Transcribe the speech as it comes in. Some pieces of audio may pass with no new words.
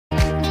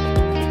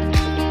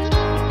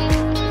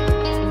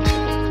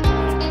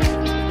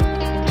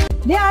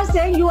They are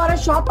saying you are a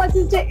shop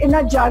assistant in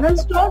a general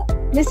store.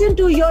 Listen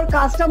to your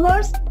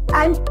customers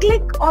and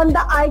click on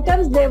the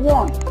items they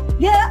want.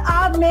 There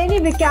are many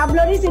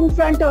vocabularies in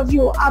front of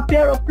you. A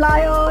pair of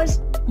pliers,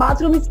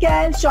 bathroom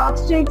scales,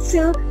 chopsticks,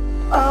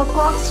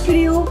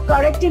 corkscrew,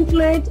 correcting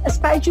fluid, a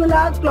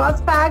spatula,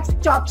 cloth packs,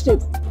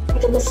 chopsticks.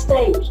 A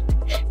mistake.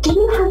 Do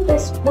you have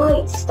this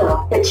white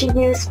stuff that you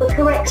use for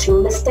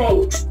correcting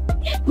mistakes?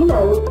 You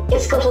know,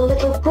 it's got a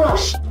little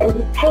brush and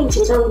you paint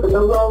it over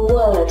the wrong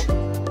word.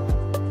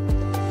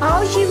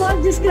 How she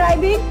was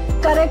describing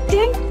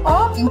correcting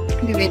or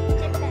fluid.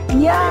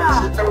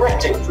 Yeah. It's a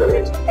correcting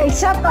fluid.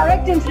 It's a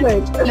correcting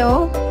fluid.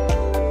 Hello?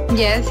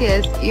 Yes,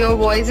 your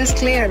voice is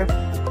clear.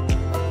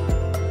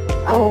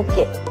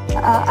 Okay.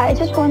 I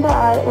just want to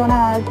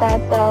ask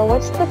that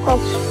what's the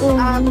corkscrew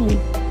mean?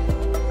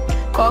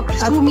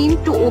 Corkscrew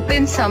means to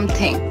open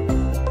something.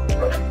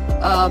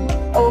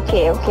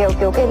 Okay.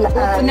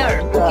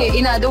 Opener. Okay.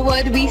 In other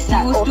words, we used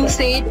to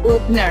say it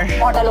opener.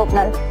 Bottle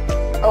opener.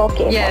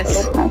 Okay.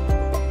 Yes. Bottle opener.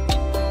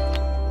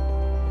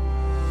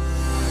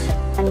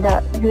 And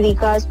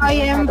Eureka's. I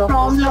am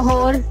from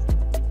Lahore.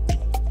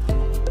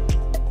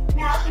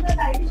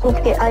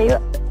 Okay. Are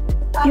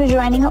you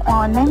joining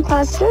online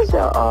classes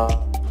or?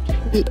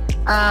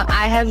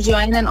 I have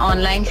joined an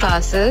online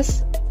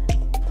classes.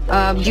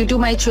 Due to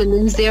my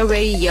children, they are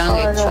very young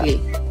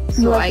actually.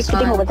 So I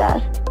can't. Over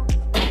there.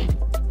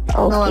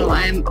 Okay. No,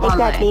 I'm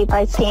exactly online.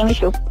 By same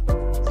issue.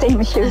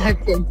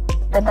 Okay.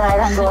 That I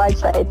can go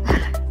outside.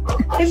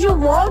 If you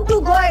want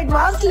to go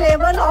advanced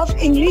level of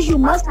English, you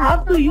must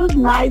have to use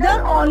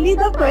neither only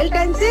the 12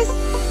 tenses,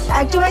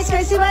 active voice,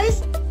 passive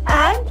voice,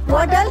 and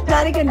what else?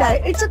 Direct and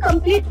indirect. It's a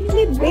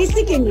completely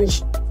basic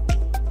English.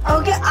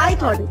 Okay, I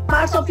thought it,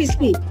 parts of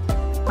speech.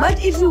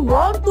 But if you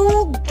want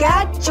to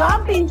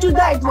jump into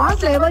the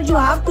advanced level, you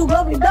have to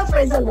go with the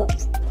phrasal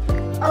verbs.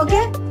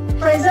 Okay,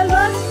 phrasal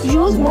verbs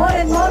use more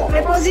and more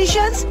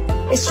prepositions,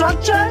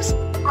 structures,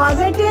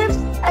 causatives.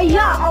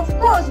 Yeah, of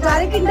course,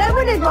 direct and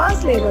indirect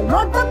advanced level,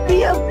 not the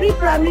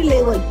pre-primary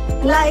level.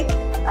 Like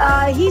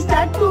he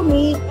said to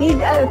me, he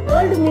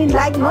told me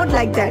like not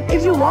like that.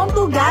 If you want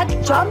to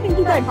jump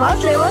into the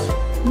advanced level,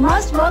 you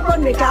must work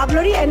on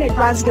vocabulary and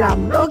advanced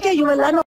grammar. Okay, you will learn.